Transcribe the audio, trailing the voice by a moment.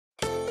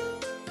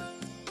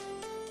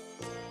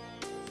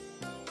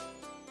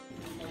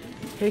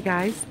Hey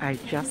guys, I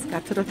just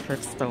got to the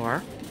thrift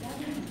store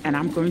and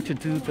I'm going to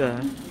do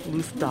the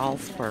loose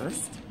dolls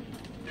first,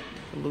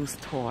 the loose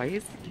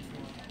toys.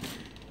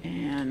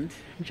 And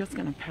I'm just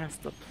gonna pass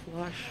the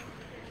plush.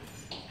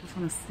 Just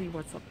wanna see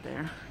what's up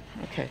there.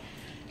 Okay,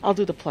 I'll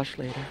do the plush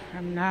later.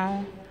 And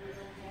now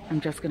I'm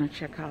just gonna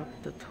check out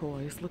the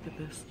toys. Look at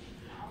this.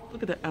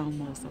 Look at the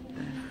Elmos up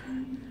there.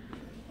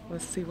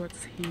 Let's see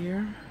what's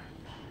here.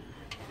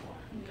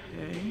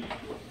 Okay.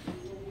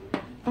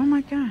 Oh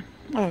my God.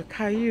 Oh,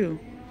 Caillou.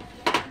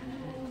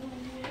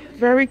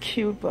 Very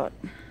cute, but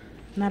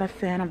not a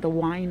fan of the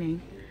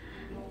whining.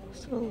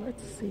 So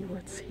let's see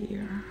what's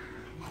here.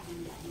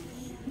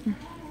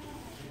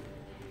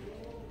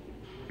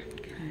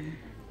 Okay.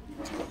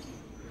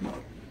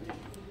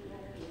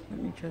 Let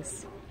me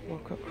just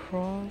walk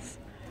across.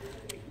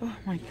 Oh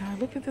my God,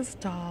 look at this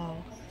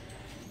doll.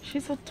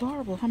 She's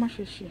adorable. How much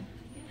is she?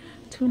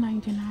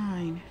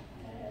 $2.99.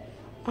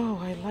 Oh,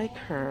 I like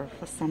her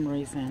for some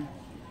reason.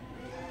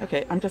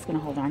 Okay, I'm just gonna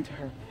hold on to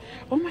her.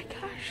 Oh my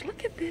gosh,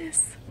 look at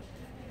this.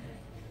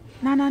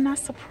 Not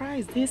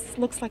surprised. This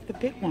looks like the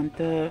big one,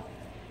 the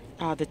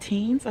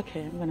teens.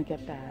 Okay, I'm gonna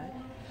get that.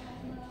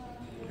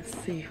 Let's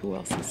see who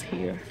else is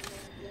here.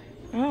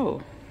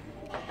 Oh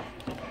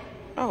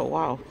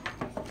wow.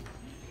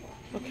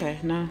 Okay,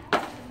 now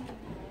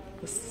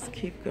let's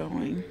keep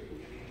going.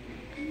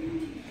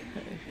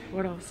 Okay,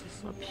 what else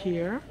is up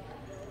here?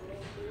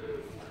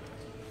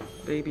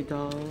 Baby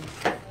dolls,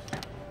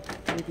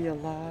 Baby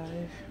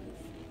Alive.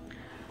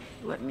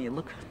 Let me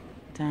look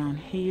down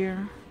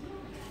here.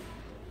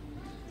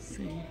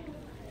 See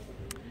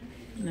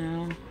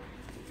now.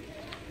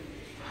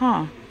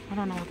 I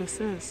don't know what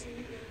this is.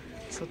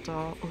 It's a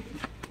doll. Oh,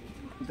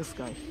 this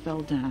guy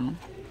fell down.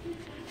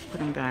 Put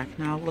him back.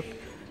 Now look.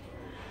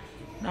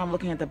 Now I'm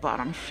looking at the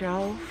bottom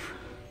shelf.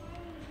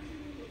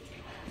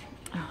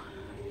 Oh.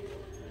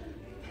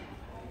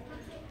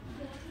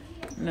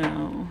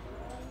 No.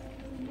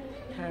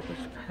 Cabbage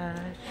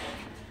Patch.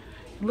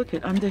 Look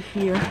at under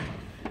here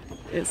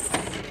is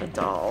a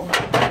doll.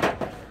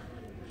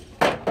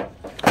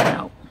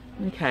 No.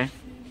 Okay.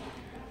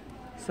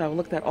 So I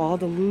looked at all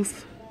the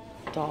loose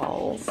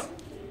dolls.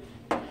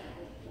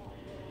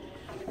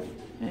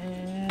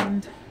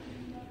 And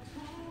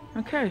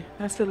okay,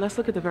 that's it. Let's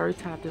look at the very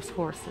top. There's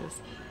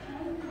horses.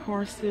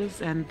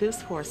 Horses, and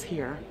this horse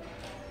here,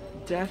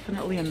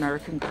 definitely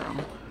American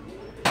Girl.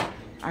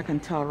 I can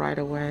tell right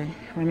away.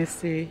 Let me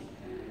see.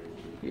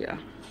 Yeah.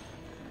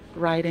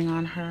 Writing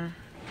on her.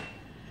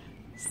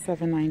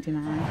 $7.99.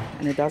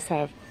 And it does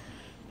have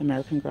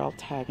American Girl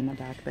tag in the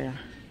back there.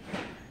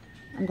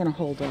 I'm gonna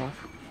hold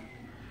off.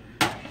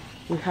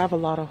 We have a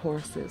lot of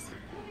horses,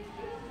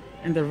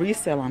 and the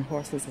resale on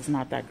horses is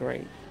not that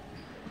great.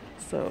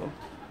 So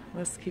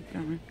let's keep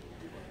going.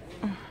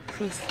 Oh,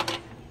 this is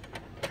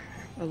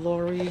a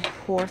lorry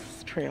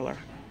horse trailer.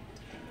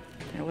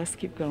 Yeah, let's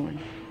keep going.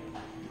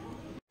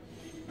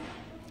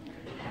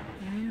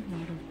 Okay, a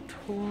lot of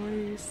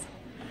toys.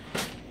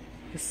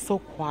 It's so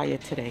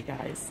quiet today,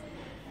 guys.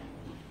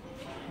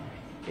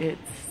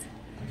 It's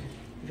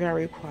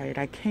very quiet.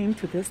 I came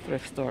to this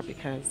thrift store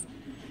because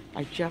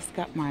I just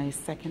got my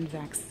second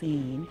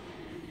vaccine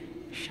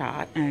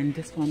shot, and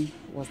this one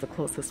was the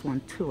closest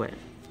one to it.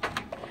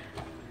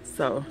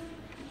 So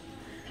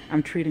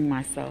I'm treating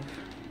myself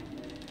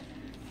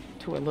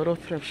to a little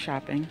thrift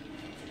shopping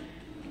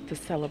to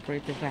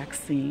celebrate the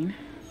vaccine.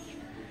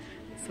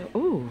 So,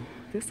 ooh,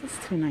 this is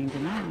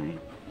 $2.99.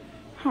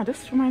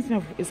 This reminds me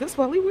of, is this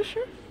Wellie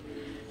Wishers?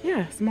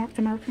 Yeah, it's marked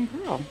American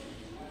Girl.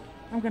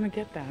 I'm gonna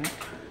get that.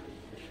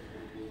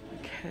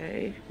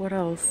 Okay, what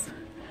else?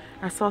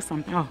 I saw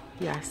something. Oh,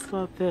 yeah, I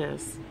saw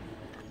this.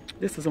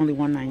 This is only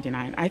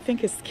 $1.99. I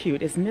think it's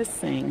cute. It's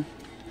missing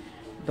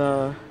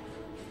the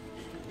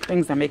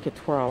things that make it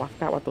twirl. I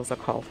forgot what those are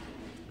called.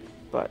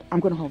 But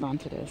I'm going to hold on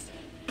to this.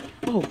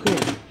 Oh,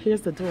 good.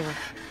 Here's the door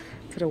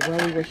to the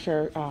Wellie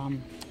Wishers.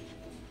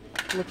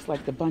 Looks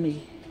like the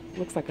bunny.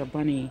 Looks like a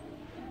bunny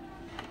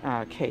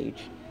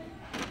cage.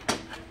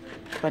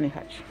 Bunny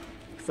Hutch.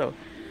 So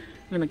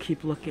I'm going to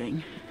keep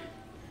looking.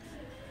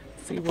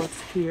 See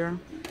what's here.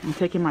 I'm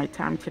taking my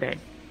time today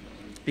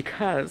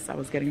because I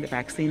was getting the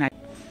vaccine.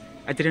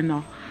 I didn't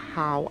know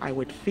how I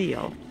would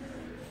feel.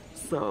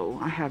 So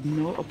I have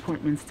no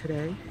appointments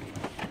today.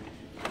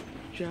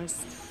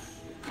 Just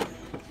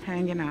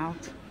hanging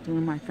out,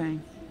 doing my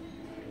thing.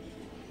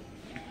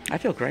 I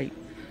feel great.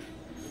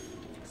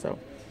 So,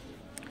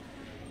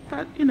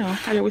 but you know,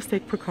 I always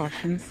take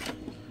precautions.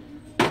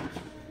 So,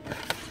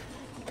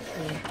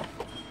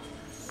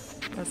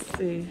 let's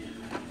see.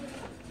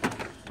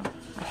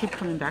 I keep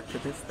coming back to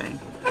this thing.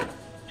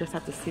 Just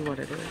have to see what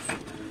it is.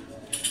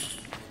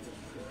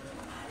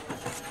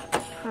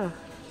 Huh.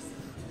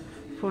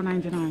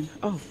 $4.99.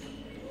 Oh,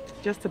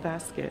 just a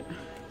basket.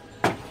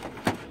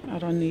 I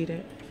don't need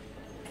it.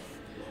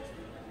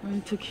 I'm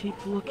going to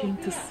keep looking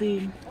to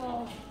see.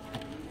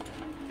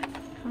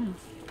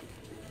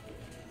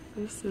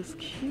 This is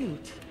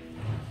cute.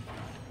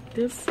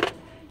 This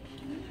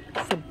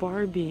is a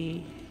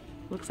Barbie.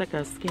 Looks like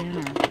a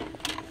scanner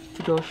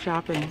to go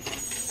shopping.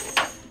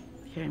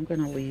 Okay, I'm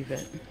gonna leave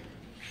it.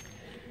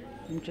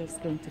 I'm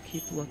just going to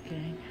keep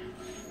looking.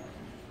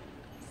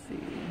 Let's see.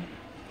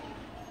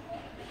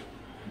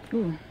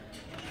 Ooh,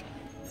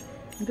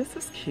 this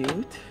is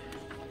cute.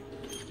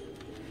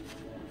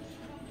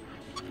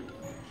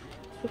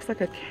 Looks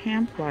like a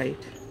camp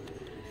light.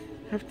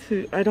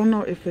 I don't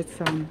know if it's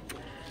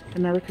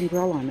American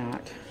Girl or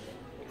not.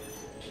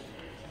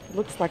 It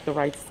looks like the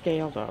right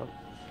scale though.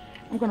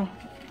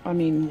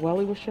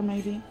 Wellie Wisher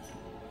maybe?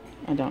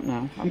 I don't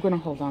know. I'm gonna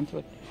hold on to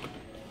it.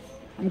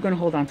 I'm gonna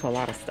hold on to a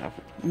lot of stuff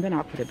and then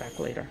I'll put it back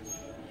later.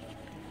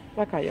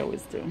 Like I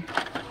always do.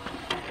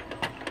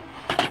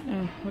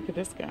 Oh, look at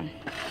this guy.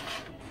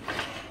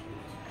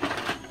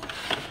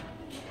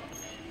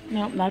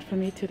 Nope, not for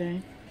me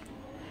today.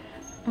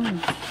 Oh,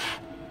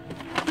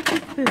 look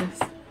at this.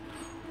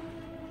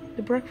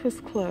 The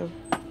Breakfast Club.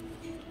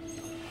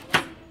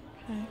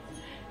 Okay.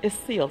 It's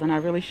sealed and I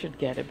really should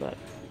get it, but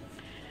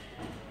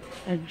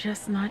I'm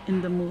just not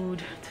in the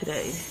mood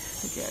today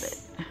to get it.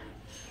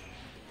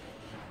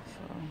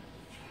 So,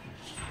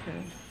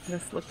 okay,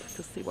 let's look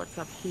to see what's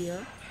up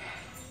here.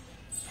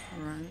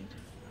 All right.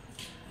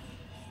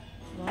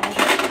 Well,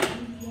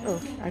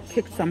 oh, I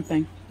kicked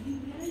something.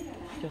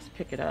 Just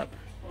pick it up.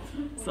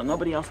 So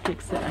nobody else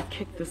picks it. I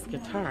kicked this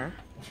guitar.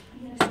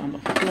 It's on the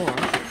floor.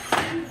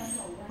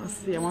 Let's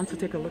see, I want to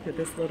take a look at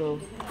this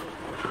little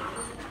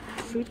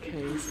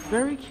suitcase.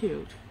 Very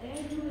cute.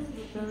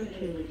 Very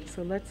cute.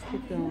 So let's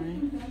keep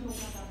going.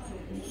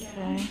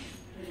 Okay.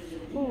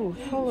 Oh,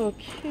 Hello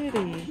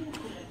Kitty.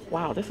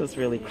 Wow, this is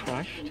really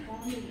crushed.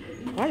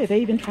 Why are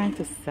they even trying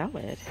to sell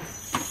it?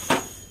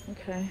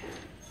 Okay.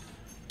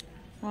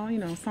 Well, you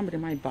know, somebody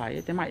might buy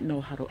it. They might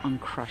know how to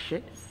uncrush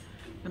it.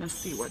 Gonna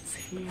see what's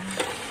here.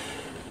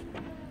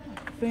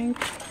 I think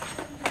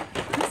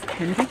these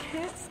candy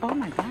kits. Oh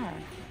my god.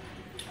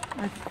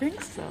 I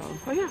think so.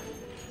 Oh yeah.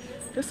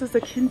 This is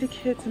the candy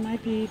kits. It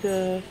might be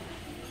the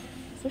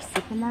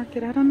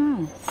supermarket. I don't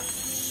know.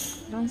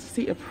 I don't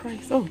see a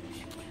price. Oh,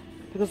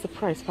 because the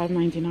price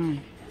 $5.99.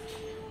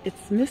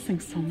 It's missing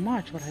so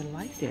much, but I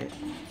like it.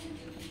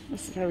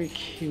 It's very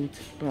cute,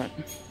 but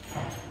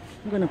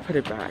I'm gonna put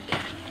it back.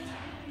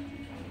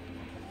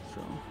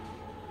 So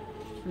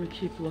I'm gonna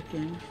keep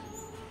looking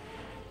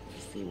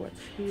to see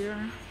what's here.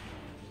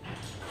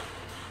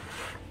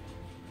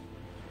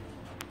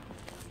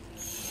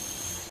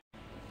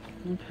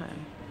 Okay.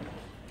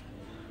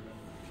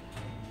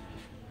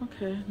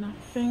 Okay,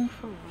 nothing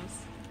for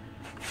us.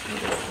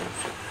 What is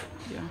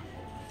this? Yeah.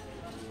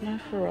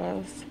 Not for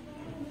us.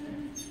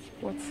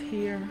 What's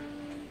here?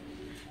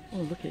 Oh,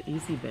 look at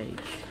Easy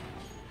Bake.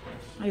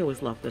 I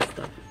always love this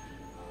stuff.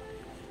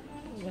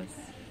 Let's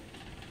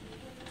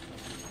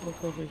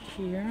look over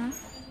here.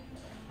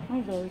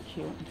 Oh, very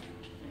cute.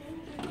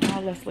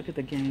 Now let's look at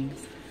the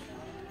games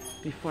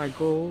before I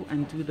go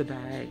and do the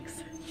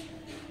bags.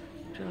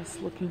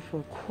 Just looking for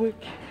a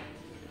quick,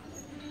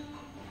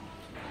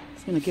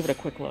 just gonna give it a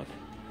quick look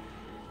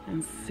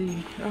and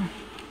see.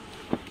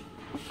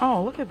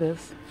 Oh, look at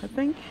this. I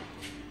think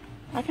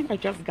I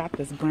just got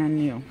this brand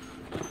new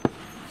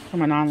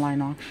from an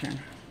online auction.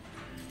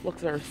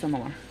 Looks very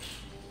similar.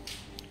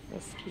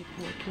 Let's keep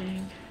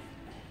looking.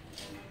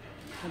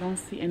 I don't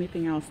see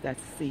anything else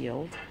that's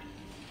sealed.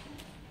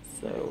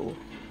 So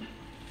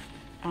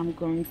I'm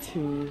going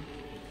to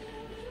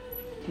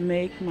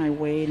make my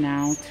way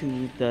now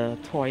to the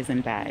toys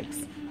and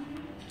bags.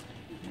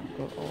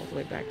 I'll go all the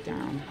way back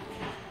down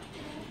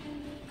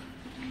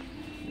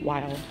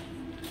while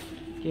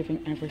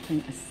giving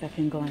everything a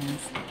second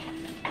glance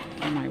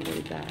on my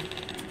way back.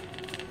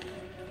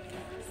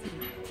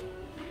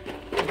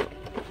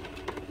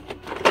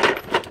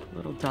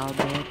 Little doll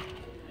bed.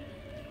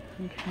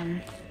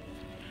 Okay.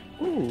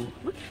 Ooh,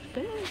 look at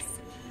this.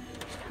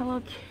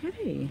 Hello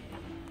Kitty.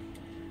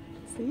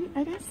 See,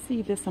 I didn't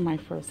see this on my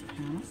first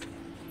pass.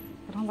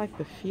 I don't like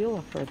the feel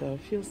of her though.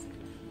 It feels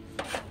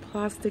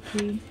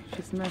plasticky.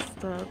 She's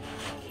messed up.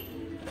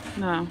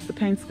 No, the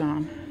paint's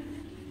gone.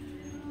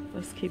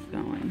 Let's keep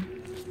going.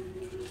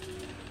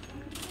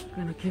 I'm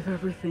gonna give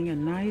everything a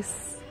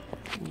nice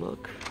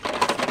look.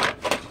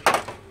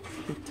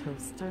 Cute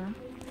toaster.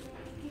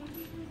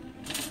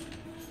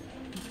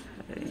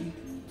 Okay.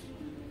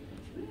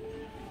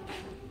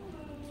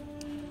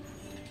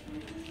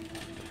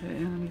 Okay,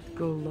 let me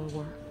go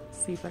lower.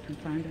 See if I can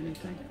find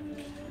anything.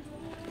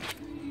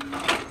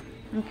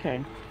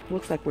 Okay,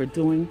 looks like we're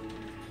doing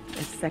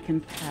a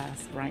second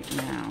pass right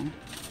now.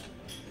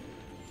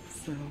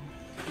 So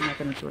I'm not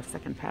gonna do a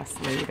second pass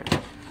later.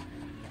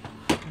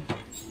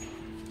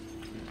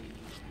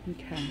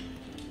 Okay.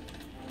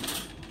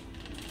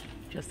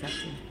 Just have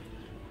to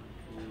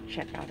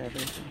check out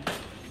everything.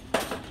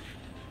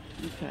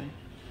 Okay.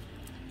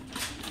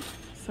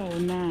 So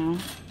now,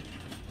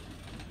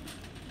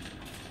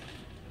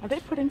 are they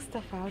putting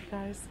stuff out,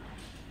 guys?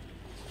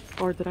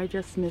 Or did I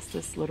just miss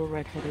this little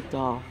red-headed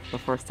doll the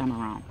first time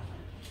around?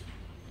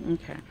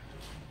 Okay.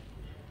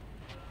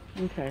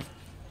 Okay.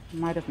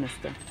 Might have missed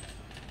her.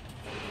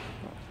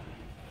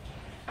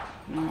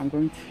 Now I'm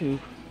going to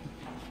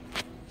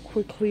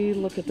quickly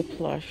look at the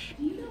plush.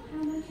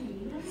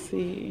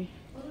 See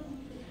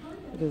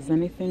if there's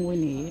anything we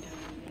need.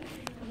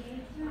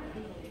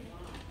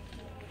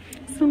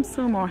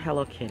 Tsum or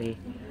Hello Kitty.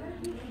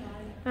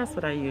 That's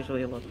what I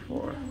usually look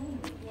for.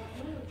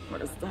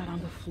 What is that on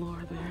the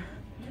floor there?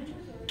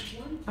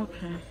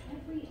 Okay.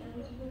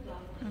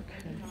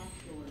 Okay.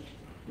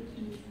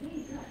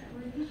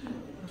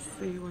 Let's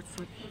see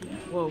what's up here.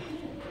 Whoa.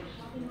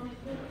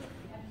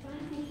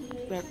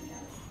 That,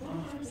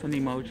 oh, it's an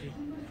emoji.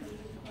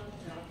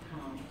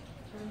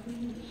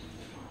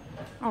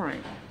 All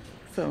right.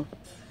 So,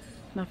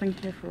 nothing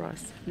here for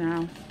us.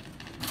 Now,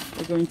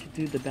 we're going to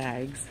do the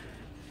bags,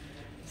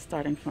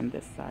 starting from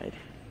this side.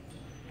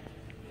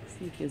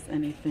 See if there's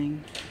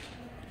anything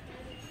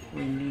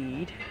we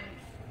need.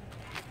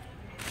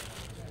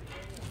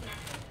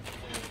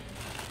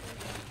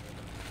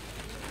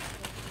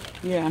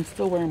 Yeah, I'm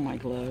still wearing my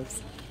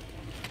gloves.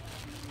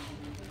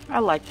 I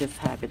like this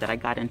habit that I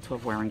got into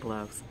of wearing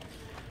gloves.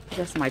 I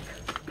just might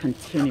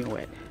continue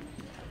it,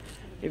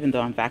 even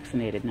though I'm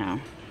vaccinated now.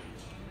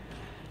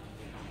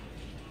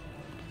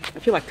 I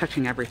feel like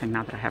touching everything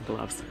now that I have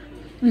gloves.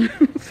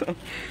 So,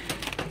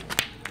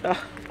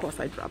 of course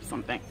I dropped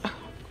something. So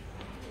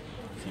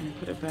let me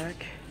put it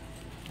back.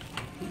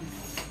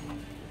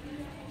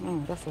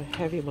 Oh, that's a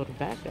heavy little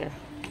bag there.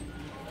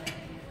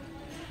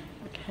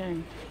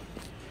 Okay.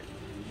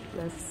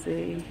 Let's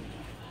see.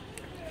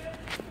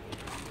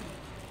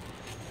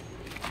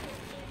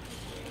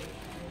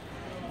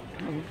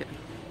 Okay.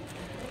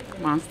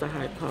 Monster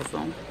High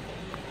puzzle.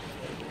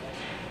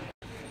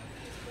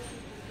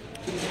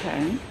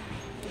 Okay.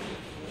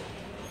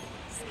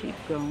 Let's keep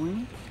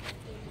going.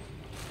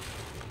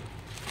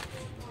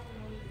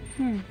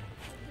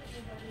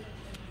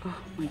 Oh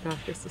my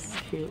gosh, this is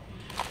cute.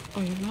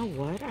 Oh, you know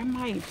what? I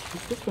might,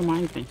 this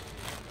reminds me.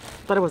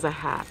 I thought it was a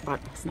hat, but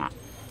it's not.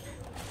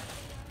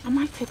 I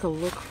might take a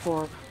look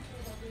for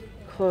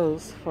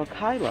clothes for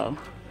Kylo.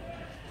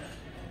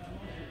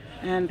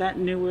 And that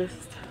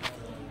newest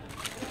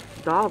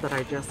doll that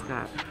I just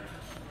got.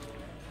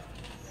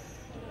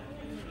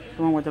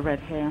 The one with the red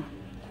hair.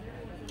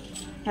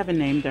 Haven't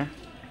named her.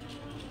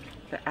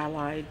 The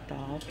Allied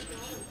doll.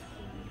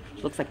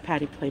 Looks like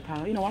Patty Play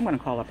Pal. You know, I'm going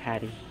to call her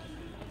Patty.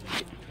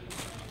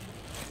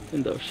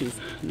 Even though she's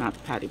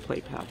not Patty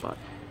Play Pal, but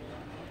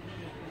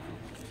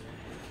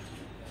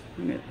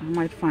I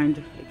might find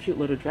a cute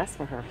little dress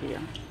for her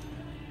here.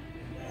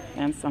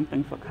 And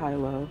something for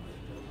Kylo.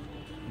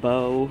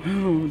 Bo,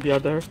 the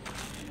other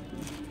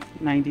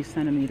 90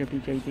 centimeter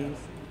BJDs.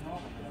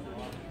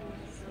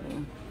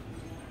 So,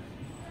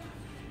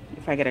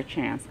 if I get a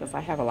chance, because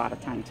I have a lot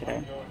of time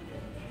today.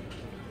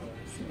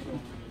 So,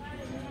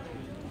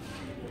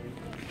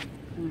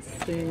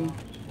 let's see.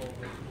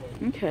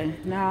 Okay,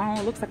 now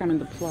it looks like I'm in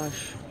the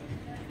plush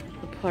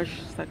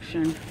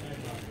section.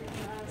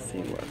 Let's see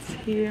what's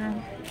here.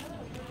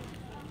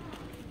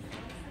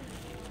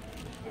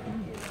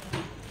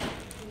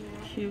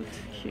 Cute,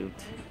 cute.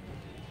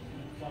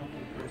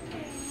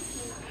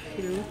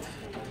 Cute.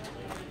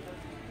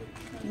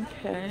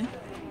 Okay.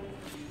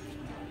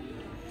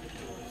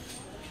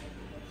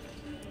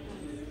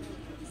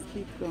 Let's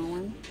keep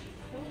going.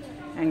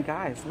 And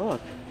guys,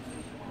 look.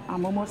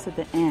 I'm almost at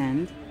the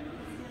end.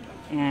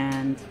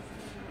 And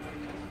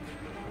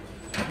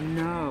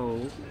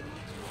no,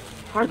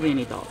 hardly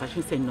any dolls. I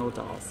shouldn't say no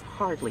dolls.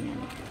 Hardly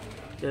any.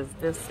 There's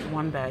this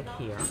one bag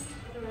here.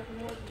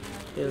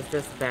 There's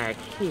this bag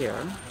here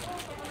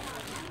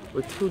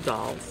with 2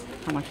 dolls.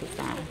 How much is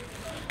that?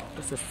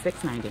 This is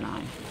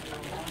 $6.99.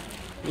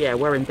 Yeah,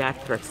 we're in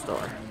that thrift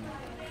store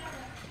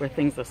where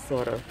things are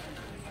sort of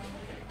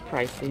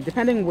pricey.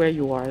 Depending where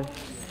you are,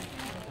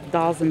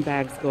 dolls and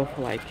bags go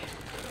for like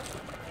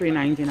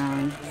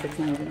 $3.99,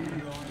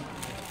 $6.99.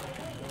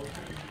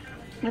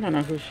 I don't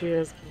know who she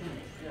is.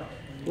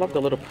 Love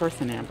the little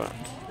person there, but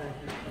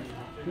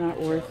not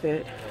worth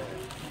it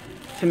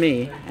to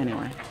me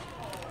anyway.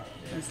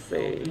 Let's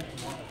see.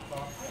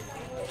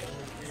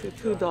 See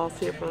 2 dolls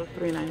here for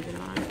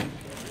 $3.99.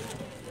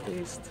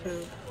 These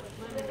 2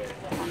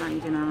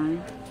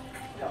 $4.99.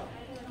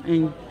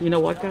 And you know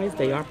what, guys?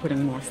 They are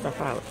putting more stuff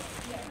out.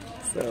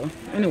 So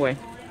anyway,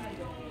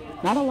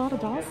 not a lot of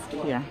dolls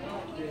here,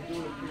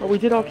 but we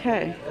did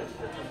okay.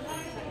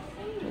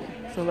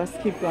 So let's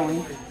keep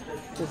going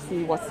to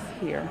see what's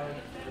here.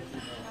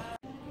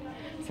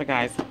 So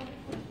guys,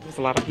 there's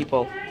a lot of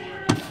people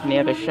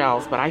near the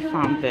shelves, but I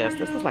found this.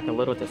 This is like a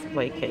little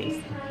display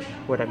case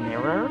with a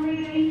mirror,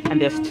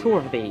 and there's 2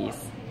 of these.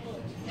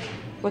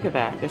 Look at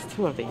that, there's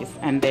 2 of these,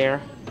 and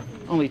they're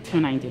only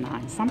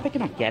 $2.99. So I'm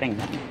thinking of getting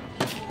them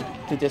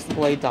to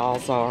display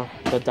dolls or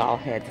the doll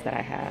heads that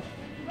I have.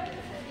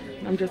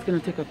 I'm just gonna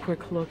take a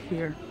quick look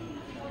here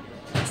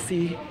to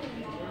see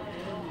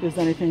if there's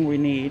anything we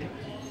need.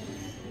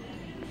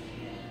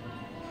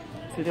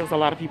 See, there's a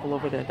lot of people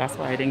over there. That's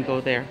why I didn't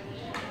go there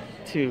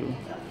to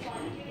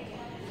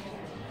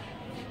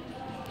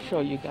show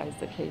you guys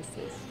the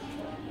cases.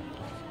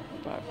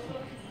 But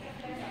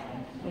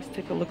let's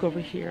take a look over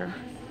here.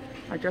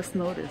 I just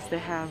noticed they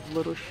have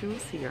little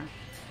shoes here.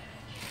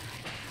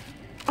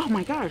 Oh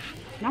my gosh,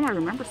 now I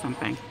remember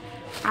something.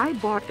 I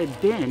bought a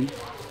bin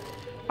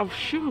of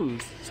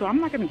shoes, so I'm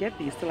not gonna get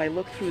these till I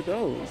look through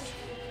those.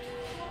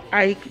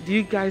 Do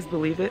you guys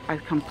believe it? I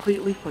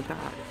completely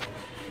forgot.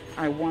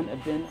 I won a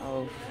bin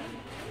of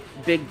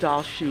big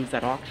doll shoes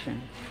at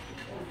auction.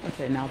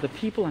 Okay, now the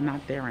people are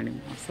not there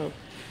anymore, so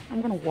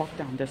I'm gonna walk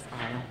down this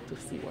aisle to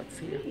see what's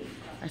here.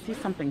 I see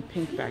something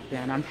pink back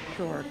there, and I'm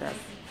sure that's,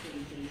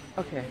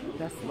 okay,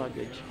 that's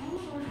luggage.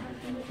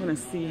 I'm gonna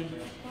see,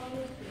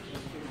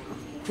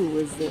 who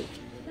is it?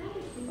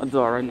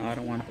 Adora, no, I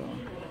don't want Adora.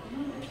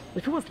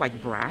 If it was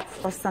like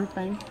Bratz or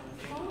something,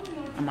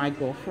 I might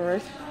go for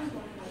it.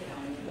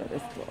 That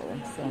is Dora,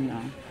 so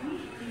no.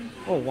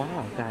 Oh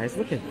wow, guys,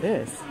 look at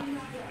this.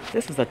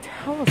 This is a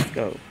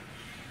telescope.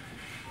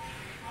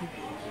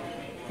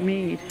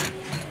 Mead.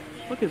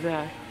 Look at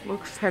that.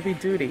 Looks heavy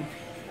duty.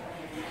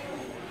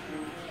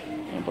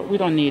 Yeah, but we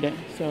don't need it,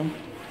 so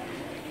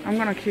I'm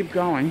gonna keep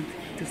going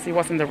to see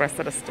what's in the rest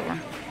of the store.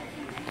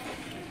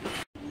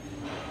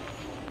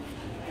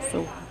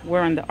 So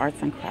we're in the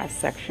arts and crafts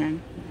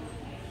section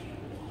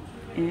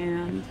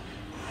and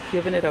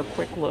giving it a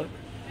quick look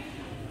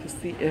to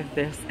see if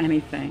there's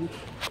anything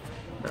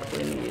that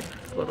we need.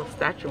 There's a little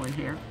statue in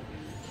here.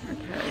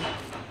 Okay.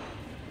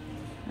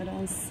 I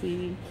don't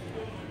see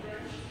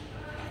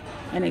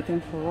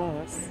anything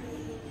for us.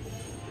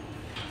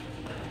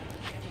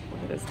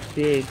 Look at this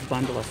big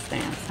bundle of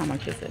stamps. How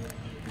much is it?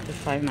 It's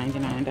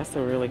 $5.99. That's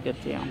a really good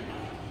deal.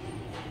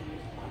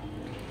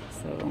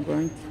 So I'm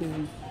going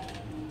to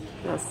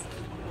just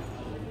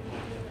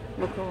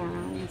look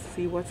around and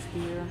see what's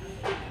here.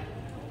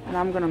 And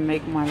I'm going to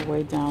make my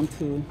way down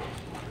to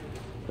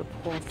the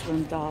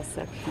porcelain doll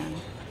section.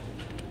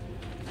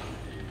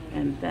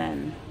 And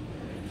then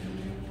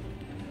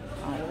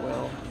I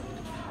will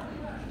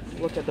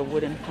look at the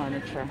wooden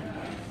furniture.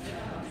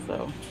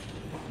 So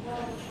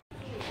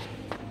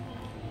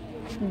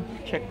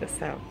check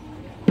this out.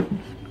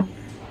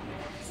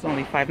 It's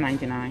only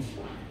 $5.99.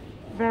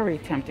 Very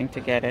tempting to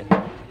get it.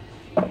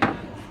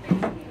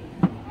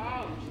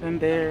 Then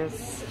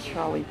there's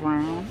Charlie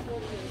Brown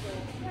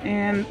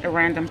and a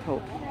random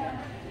Pope.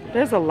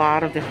 There's a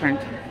lot of different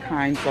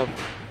kinds of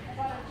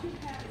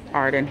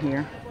art in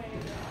here.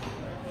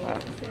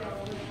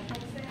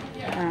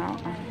 Now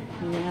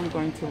I'm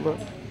going to look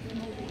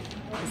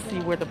to see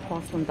where the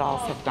porcelain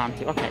dolls have gone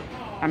to. Okay,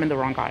 I'm in the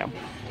wrong aisle.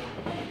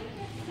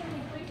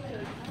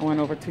 I went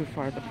over too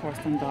far. The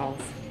porcelain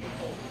dolls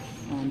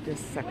on this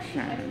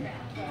section.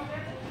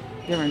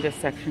 They're in this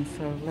section,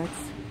 so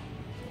let's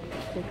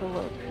take a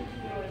look.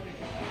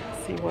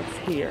 See what's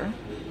here.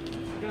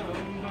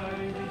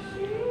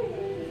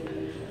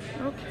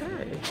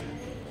 Okay.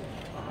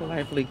 A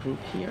lively group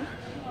here.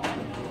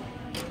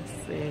 Let's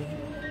see.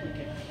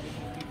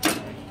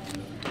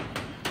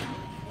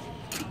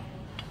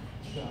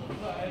 Oh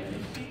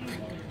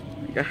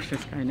my gosh,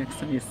 this guy next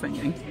to me is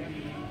singing.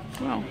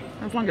 Well,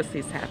 as long as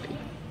he's happy.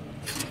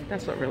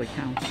 That's what really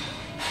counts.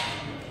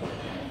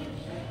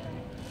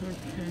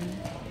 Okay.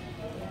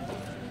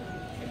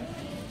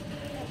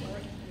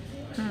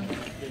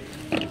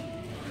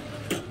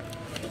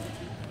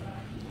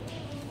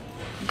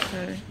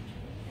 Okay.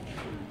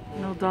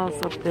 No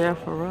dolls up there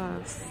for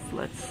us.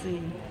 Let's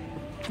see.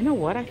 You know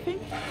what? I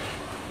think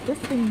this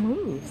thing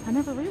moves. I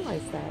never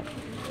realized that.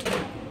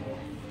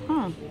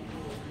 Huh.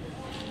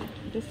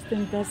 This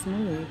thing does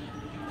move.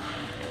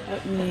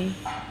 Let me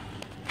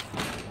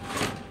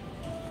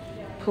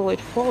pull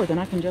it forward and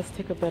I can just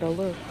take a better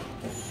look.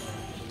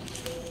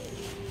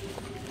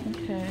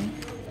 Okay.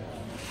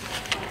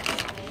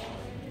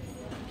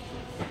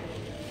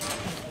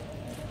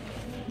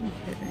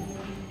 Okay.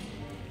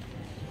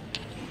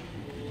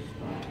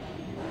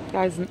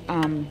 Guys,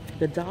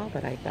 the doll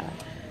that I got,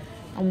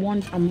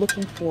 I'm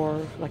looking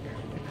for like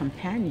a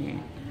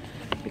companion,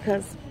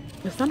 because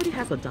if somebody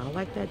has a doll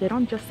like that, they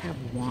don't just have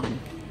one.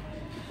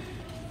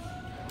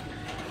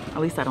 At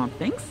least I don't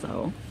think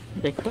so.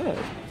 They could.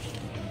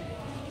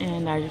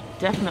 And I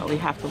definitely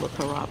have to look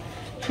her up.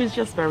 She's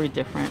just very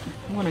different.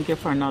 I want to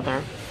give her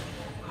another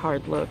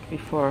hard look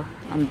before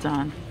I'm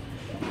done.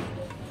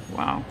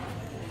 Wow.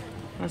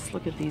 Let's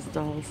look at these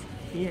dolls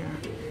here.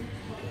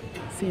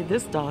 See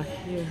this doll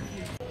here.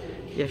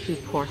 Yeah, she's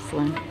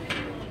porcelain.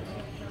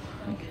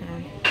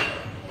 Okay.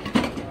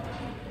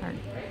 Alright.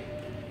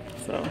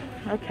 So,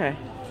 okay.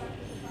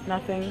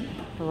 Nothing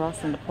for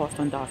us in the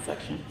porcelain doll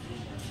section.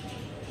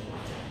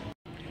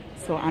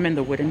 So I'm in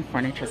the wooden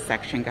furniture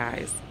section,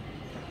 guys.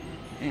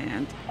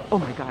 And, oh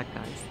my God,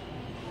 guys.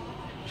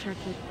 Check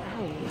it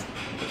out.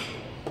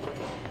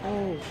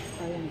 Oh,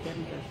 I am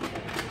getting this.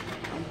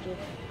 I'm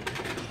just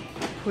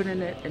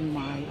putting it in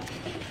my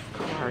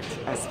cart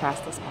as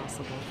fast as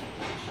possible.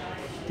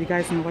 Do you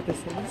guys know what this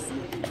is?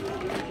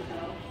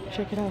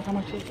 Check it out. How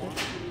much is it?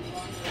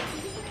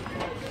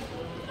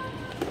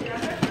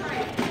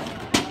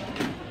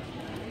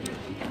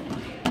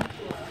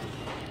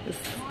 This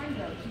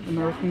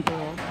American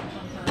Girl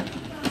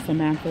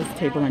Samantha's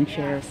table and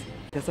chairs.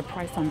 There's a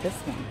price on this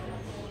one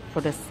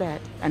for the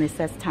set, and it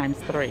says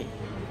 ×3.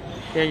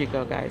 There you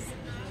go, guys.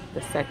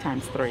 The set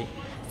 ×3.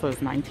 So it's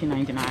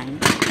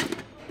 $19.99.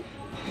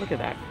 Look at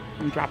that.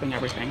 I'm dropping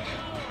everything.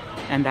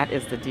 And that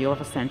is the deal of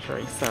a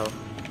century. So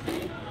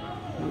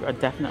we are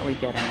definitely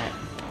getting it.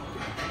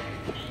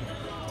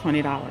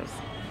 $20.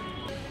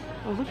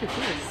 Oh, look at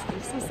this.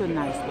 This is a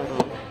nice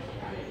little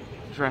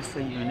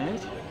dresser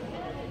unit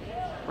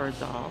for a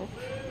doll.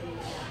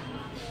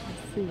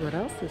 Let's see what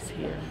else is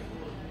here.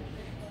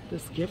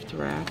 This gift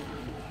wrap.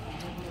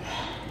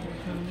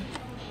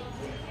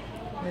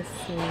 Let's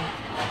see.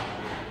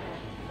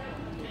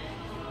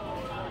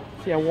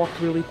 See, I walked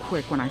really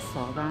quick when I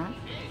saw that.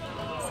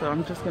 So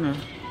I'm just gonna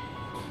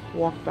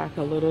walk back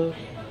a little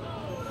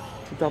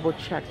to double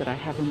check that I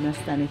haven't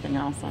missed anything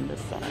else on this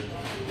side.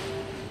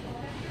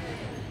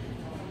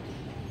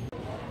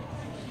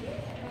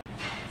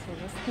 So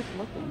let's keep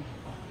looking.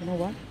 You know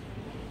what?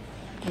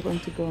 I'm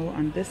going to go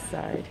on this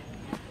side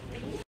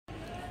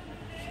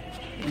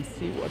and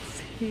see what's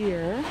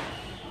here.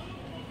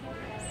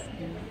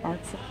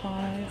 Art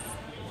supplies.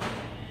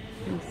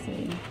 Let me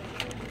see.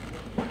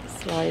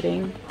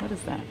 Sliding. What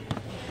is that?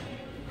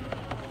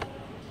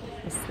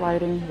 The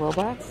sliding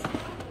robots.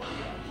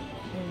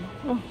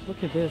 Oh,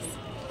 look at this.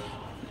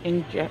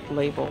 Inkjet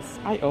labels.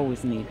 I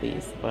always need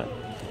these, but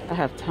I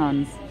have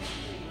tons.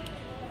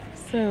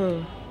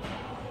 So,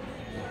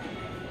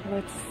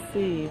 let's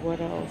see what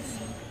else.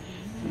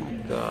 Oh my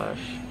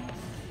gosh.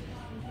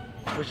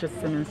 Richard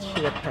Simmons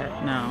Chia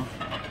Pet. No.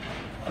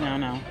 No,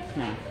 no,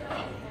 no.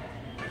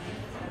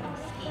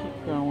 Let's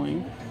keep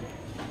going.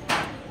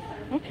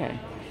 Okay.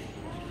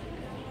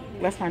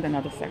 Let's find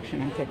another section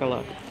and take a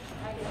look.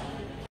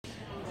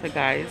 So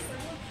guys,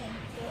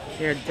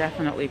 they're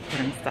definitely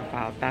putting stuff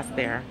out. That's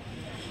their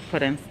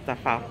putting stuff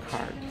out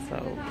card.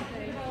 So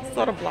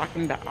sort of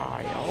blocking the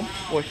aisle,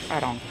 which I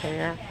don't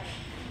care.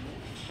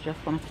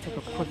 Just wanted to take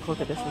a quick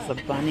look at this. Is a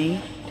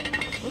bunny.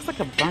 Looks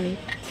like a bunny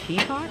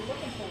teapot.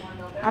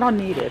 I don't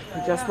need it.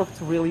 It just looks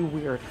really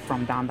weird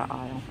from down the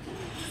aisle.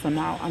 So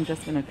now I'm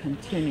just going to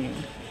continue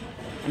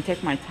and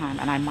take my time,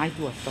 and I might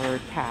do a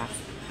third pass.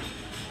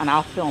 And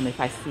I'll film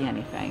if I see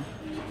anything.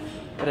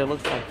 But it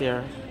looks like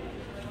they're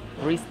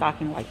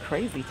restocking like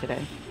crazy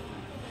today.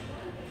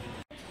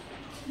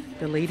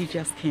 The lady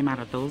just came out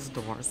of those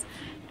doors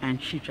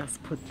and she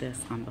just put this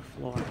on the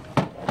floor.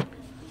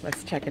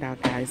 Let's check it out,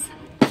 guys.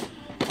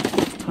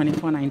 It's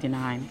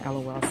 $24.99.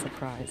 LOL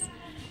surprise.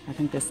 I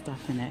think there's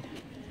stuff in it.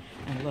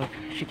 And look,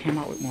 she came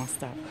out with more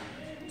stuff.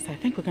 So I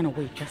think we're gonna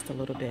wait just a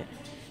little bit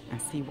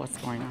and see what's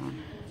going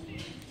on.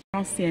 I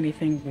don't see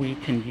anything we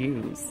can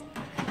use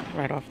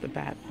right off the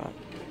bat, but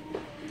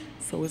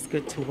so it's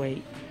good to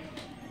wait.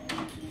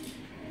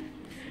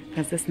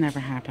 Because this never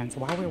happens.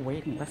 While we're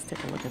waiting, let's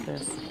take a look at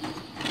this.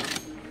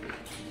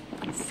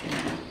 Let's see.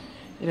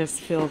 It is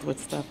filled with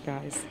stuff,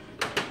 guys.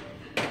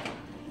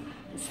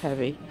 It's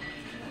heavy.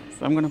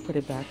 So I'm going to put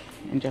it back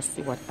and just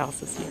see what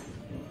else is here.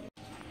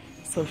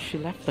 So she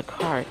left the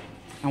cart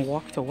and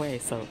walked away.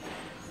 So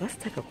let's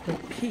take a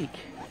quick peek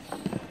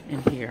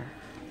in here.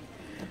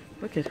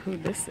 Look at who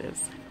this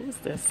is. Who's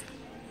this?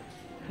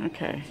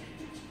 Okay.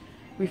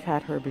 We've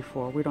had her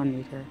before. We don't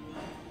need her.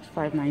 It's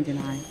 $5.99.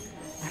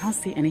 I don't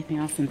see anything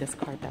else in this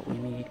cart that we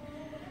need.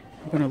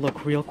 I'm going to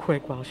look real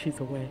quick while she's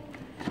away.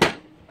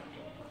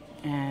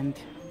 And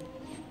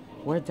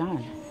we're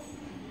done.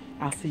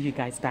 I'll see you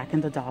guys back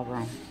in the doll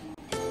room.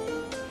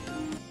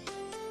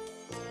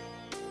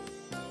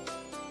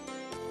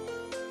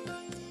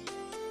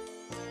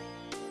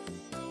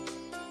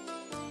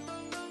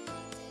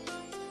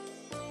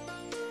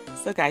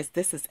 So guys,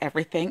 this is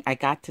everything I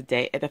got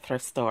today at the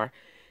thrift store.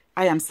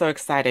 I am so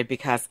excited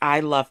because I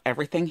love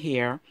everything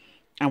here.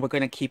 And we're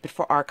going to keep it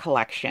for our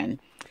collection.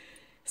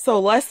 So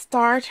let's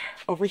start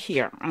over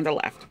here on the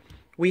left.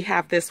 We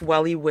have this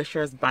Wellie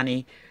Wishers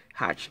bunny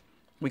Hutch.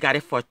 We got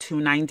it for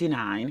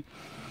 $2.99.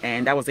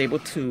 And I was able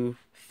to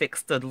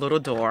fix the little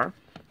door.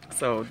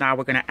 So now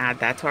we're going to add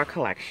that to our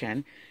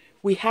collection.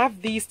 We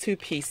have these two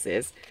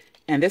pieces.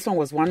 And this one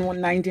was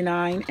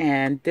 $1.99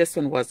 and this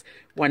one was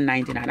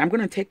 $1.99. I'm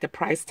going to take the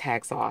price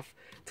tags off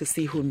to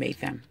see who made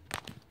them.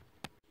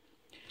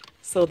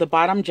 So the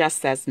bottom just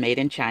says made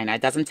in China.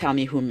 It doesn't tell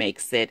me who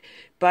makes it.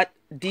 But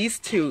these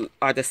two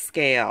are the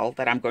scale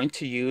that I'm going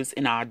to use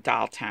in our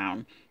doll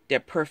town. They're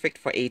perfect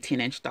for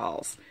 18-inch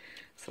dolls.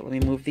 So let me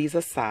move these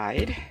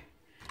aside.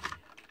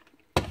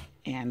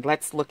 And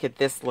let's look at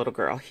this little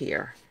girl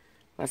here.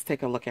 Let's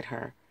take a look at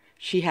her.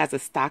 She has a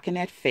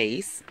stockinette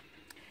face.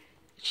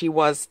 She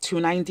was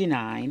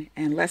 $2.99.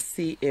 And let's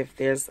see if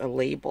there's a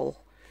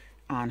label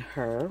on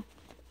her.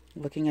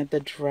 Looking at the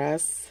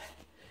dress.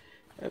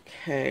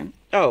 Okay.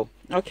 Oh,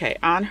 okay.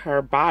 On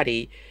her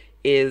body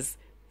is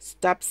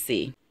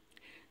Stupsi.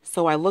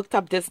 So I looked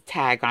up this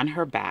tag on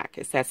her back.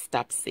 It says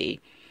Stupsi.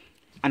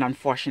 An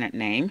unfortunate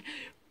name.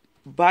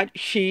 But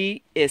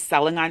she is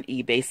selling on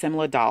eBay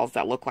similar dolls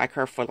that look like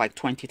her for like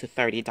 $20 to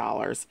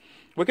 $30.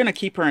 We're going to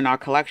keep her in our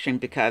collection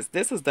because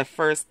this is the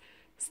first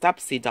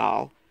Stupsi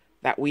doll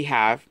that we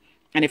have.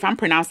 And if I'm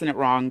pronouncing it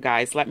wrong,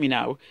 guys, let me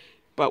know.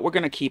 But we're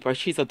going to keep her.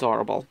 She's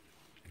adorable.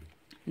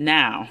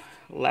 Now,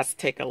 let's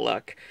take a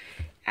look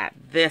at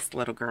this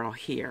little girl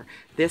here.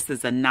 This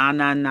is a Na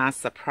Na Na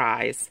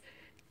Surprise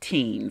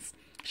Teens.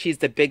 She's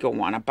the bigger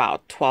one,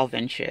 about 12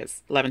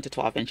 inches, 11 to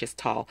 12 inches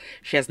tall.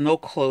 She has no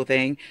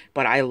clothing,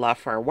 but I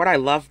love her. What I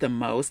love the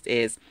most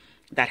is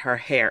that her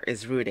hair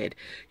is rooted.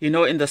 You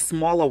know, in the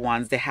smaller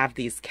ones, they have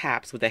these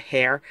caps with the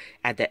hair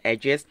at the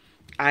edges.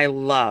 I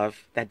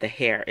love that the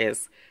hair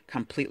is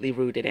completely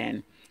rooted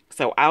in.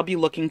 So I'll be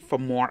looking for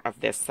more of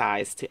this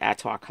size to add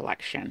to our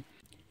collection.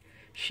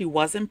 She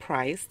wasn't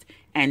priced,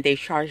 and they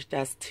charged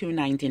us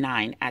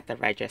 $2.99 at the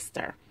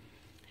register.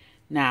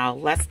 Now,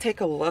 let's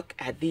take a look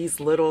at these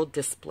little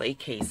display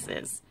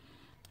cases.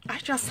 I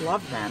just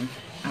love them.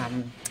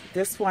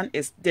 This one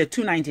they're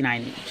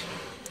 $2.99 each.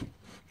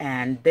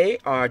 And they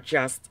are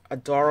just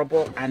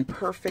adorable and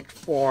perfect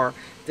for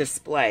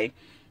display.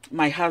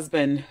 My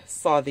husband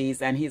saw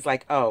these and he's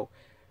like, oh,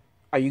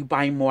 are you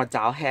buying more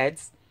doll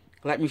heads?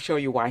 Let me show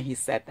you why he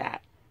said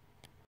that.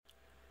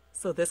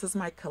 So this is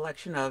my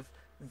collection of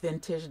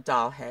vintage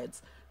doll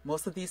heads.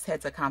 Most of these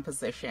heads are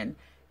composition,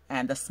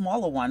 and the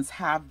smaller ones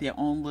have their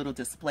own little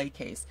display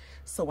case.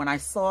 So when I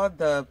saw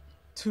the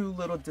two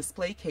little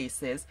display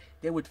cases,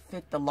 they would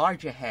fit the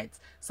larger heads.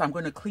 So I'm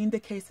going to clean the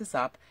cases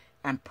up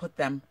and put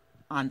them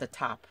on the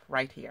top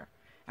right here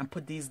and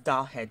put these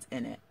doll heads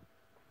in it.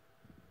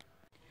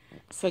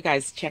 So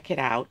guys, check it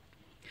out.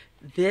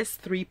 This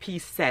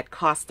 3-piece set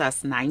cost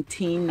us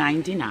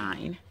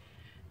 $19.99,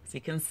 as you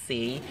can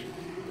see,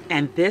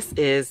 and this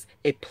is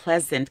a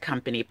Pleasant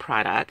Company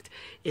product.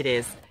 It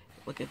is,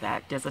 look at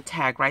that, there's a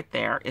tag right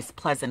there. It's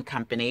Pleasant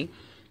Company.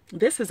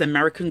 This is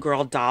American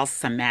Girl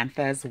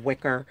Samantha's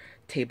wicker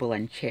table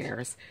and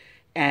chairs,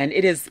 and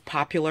it is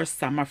popular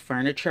summer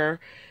furniture.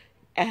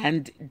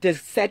 And the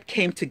set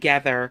came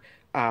together,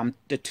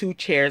 the 2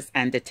 chairs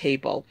and the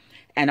table.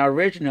 And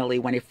originally,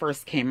 when it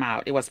first came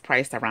out, it was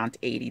priced around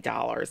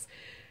 $80.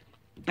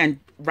 And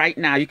right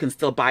now, you can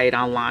still buy it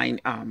online.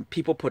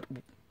 People put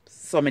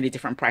so many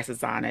different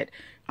prices on it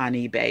on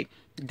eBay.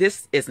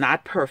 This is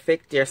not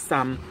perfect. There's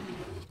some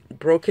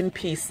broken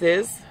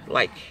pieces,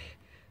 like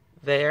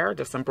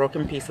there's some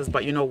broken pieces.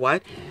 But you know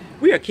what?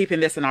 We are keeping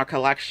this in our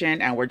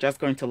collection, and we're just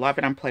going to love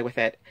it and play with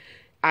it.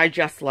 I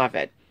just love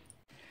it.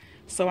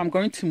 So I'm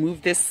going to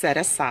move this set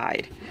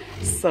aside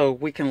so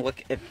we can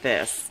look at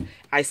this.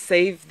 I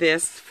saved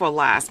this for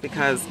last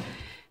because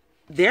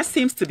there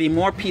seems to be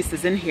more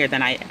pieces in here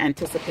than I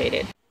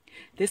anticipated.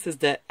 This is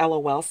the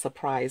LOL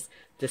Surprise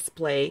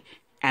Display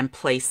and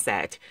Play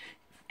Set.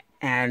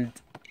 And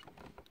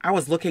I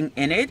was looking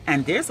in it,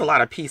 and there's a lot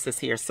of pieces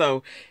here.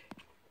 So,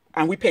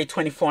 and we paid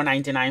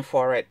 $24.99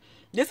 for it.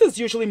 This is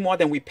usually more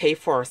than we pay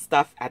for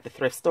stuff at the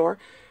thrift store.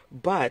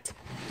 But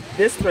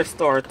this thrift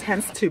store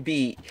tends to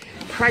be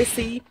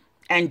pricey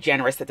and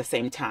generous at the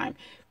same time.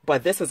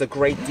 But this is a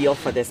great deal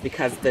for this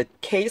because the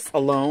case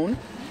alone,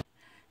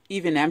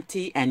 even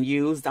empty and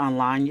used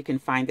online, you can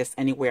find this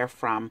anywhere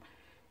from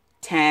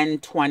 $10,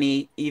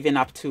 $20, even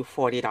up to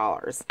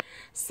 $40.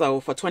 So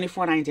for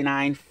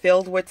 $24.99,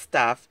 filled with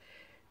stuff,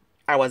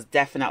 I was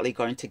definitely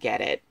going to get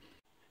it.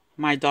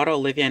 My daughter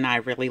Olivia and I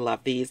really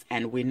love these,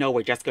 and we know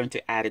we're just going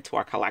to add it to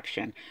our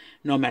collection,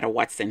 no matter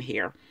what's in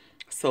here.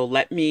 So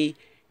let me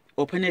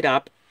open it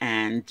up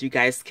and you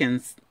guys can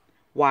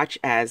watch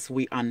as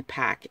we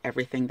unpack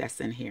everything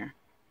that's in here.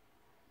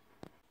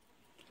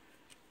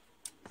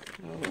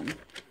 So,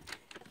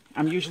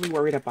 I'm usually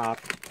worried about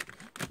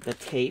the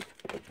tape,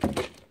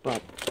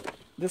 but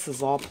this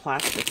is all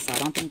plastic, so I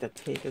don't think the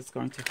tape is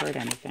going to hurt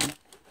anything.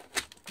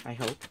 I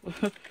hope.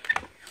 So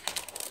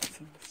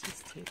let's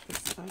just take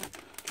this out.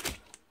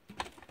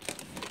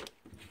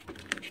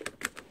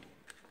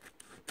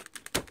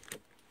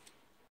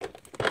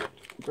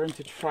 I'm going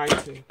to try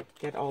to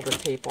get all the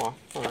tape off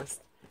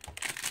first,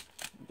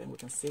 and then we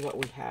can see what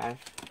we have.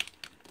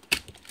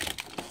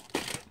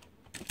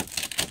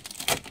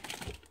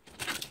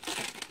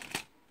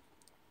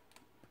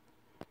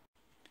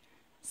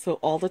 So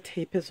all the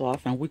tape is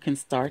off, and we can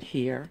start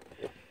here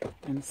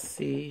and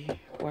see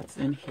what's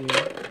in here.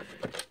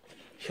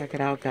 Check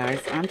it out,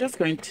 guys. I'm just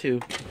going to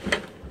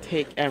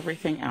take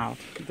everything out.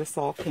 This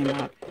all came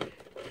out.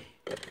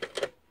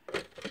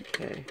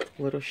 Okay,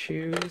 little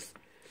shoes.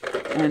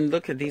 And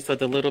look at these are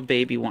the little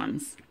baby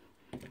ones.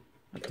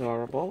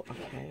 Adorable.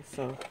 Okay,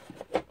 so,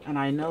 and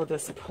I know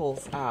this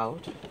pulls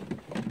out.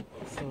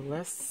 So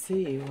let's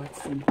see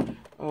what's in.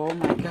 Oh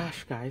my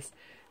gosh, guys.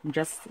 I'm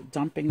just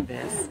dumping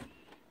this.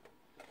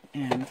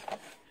 And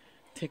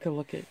take a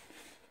look at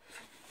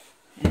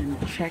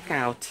and check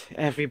out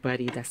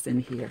everybody that's in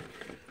here.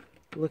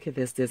 Look at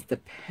this. There's the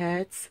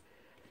pets.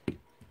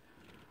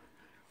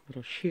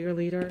 Little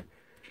cheerleader.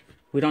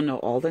 We don't know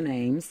all the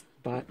names,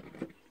 but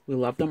we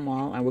love them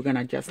all, and we're going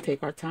to just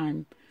take our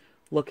time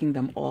looking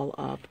them all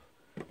up.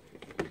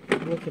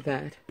 Look at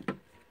that.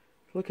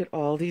 Look at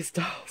all these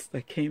dolls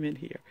that came in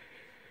here.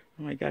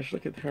 Oh my gosh,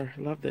 look at her.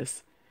 I love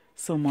this.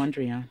 So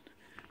Mondrian.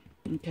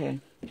 Okay.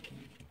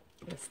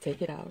 Let's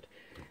take it out.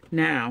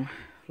 Now,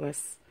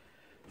 let's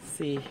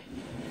see.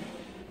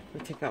 We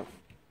take out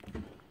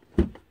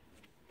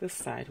this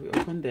side. We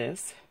open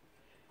this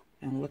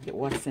and look at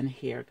what's in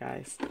here,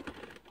 guys.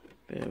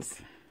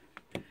 There's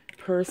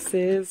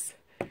purses,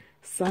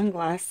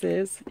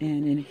 sunglasses,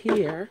 and in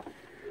here,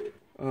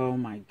 oh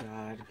my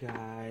God,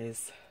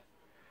 guys,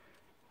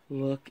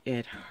 look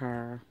at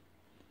her.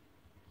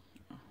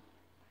 Oh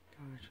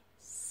my gosh,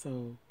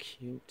 so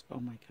cute. Oh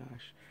my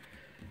gosh.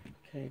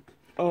 Okay.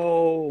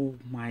 Oh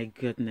my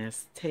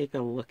goodness, take a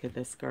look at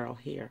this girl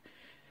here.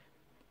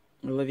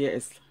 Olivia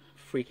is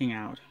freaking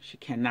out. She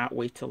cannot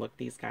wait to look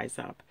these guys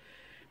up.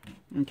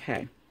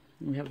 Okay,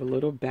 we have a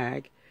little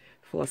bag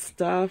full of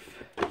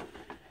stuff.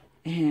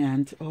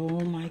 And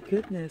oh my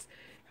goodness,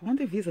 I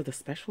wonder if these are the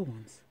special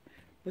ones.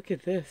 Look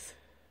at this.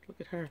 Look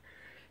at her.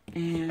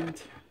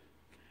 And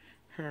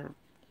her.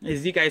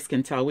 As you guys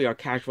can tell, we are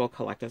casual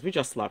collectors. We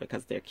just love it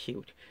because they're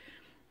cute.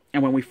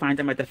 And when we find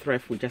them at the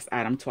thrift, we just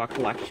add them to our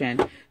collection.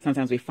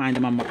 Sometimes we find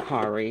them on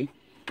Mercari.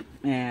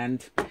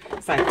 And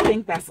so I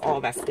think that's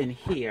all that's in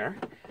here.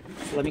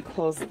 So let me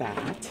close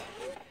that.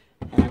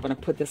 And I'm going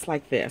to put this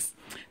like this.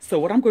 So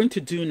what I'm going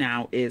to do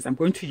now is I'm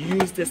going to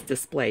use this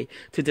display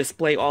to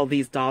display all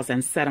these dolls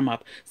and set them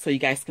up so you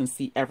guys can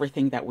see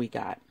everything that we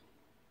got.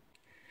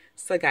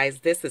 So guys,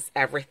 this is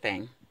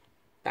everything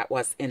that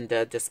was in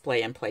the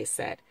display and play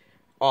set.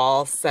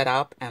 All set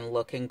up and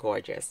looking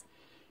gorgeous.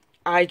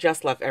 I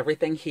just love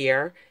everything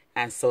here,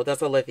 and so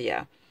does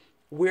Olivia.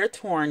 We're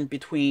torn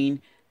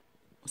between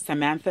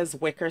Samantha's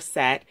wicker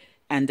set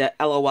and the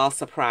LOL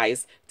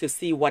surprise to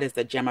see what is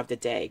the gem of the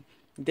day.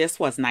 This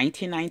was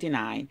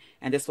 $19.99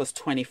 and this was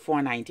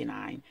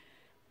 $24.99.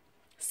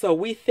 So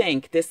we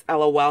think this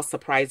LOL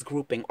surprise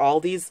grouping, all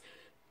these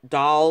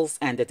dolls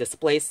and the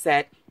display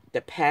set,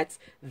 the pets,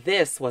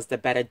 this was the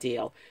better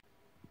deal.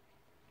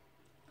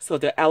 So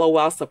the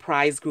LOL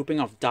surprise grouping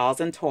of dolls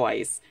and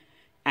toys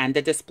and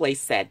the display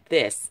set,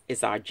 this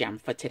is our gem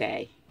for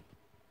today.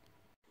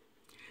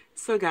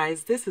 So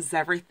guys, this is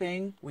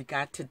everything we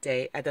got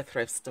today at the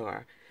thrift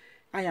store.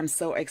 I am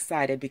so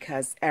excited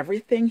because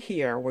everything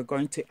here we're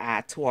going to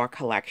add to our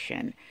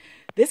collection.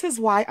 This is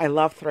why I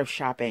love thrift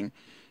shopping.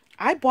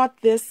 I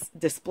bought this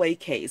display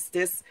case,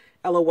 this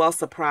LOL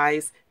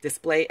surprise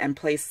display and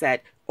play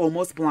set,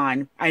 almost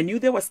blind. I knew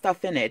there was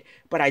stuff in it,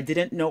 but I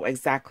didn't know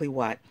exactly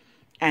what.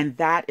 And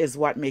that is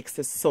what makes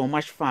it so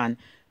much fun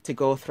to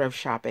go thrift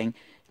shopping.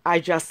 I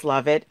just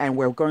love it, and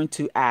we're going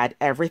to add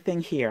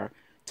everything here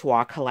to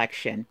our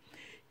collection.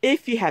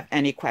 If you have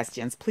any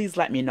questions, please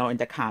let me know in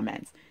the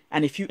comments.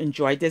 And if you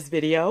enjoyed this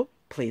video,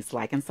 please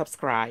like and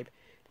subscribe.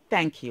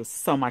 Thank you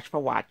so much for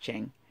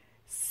watching.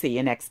 See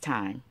you next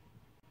time.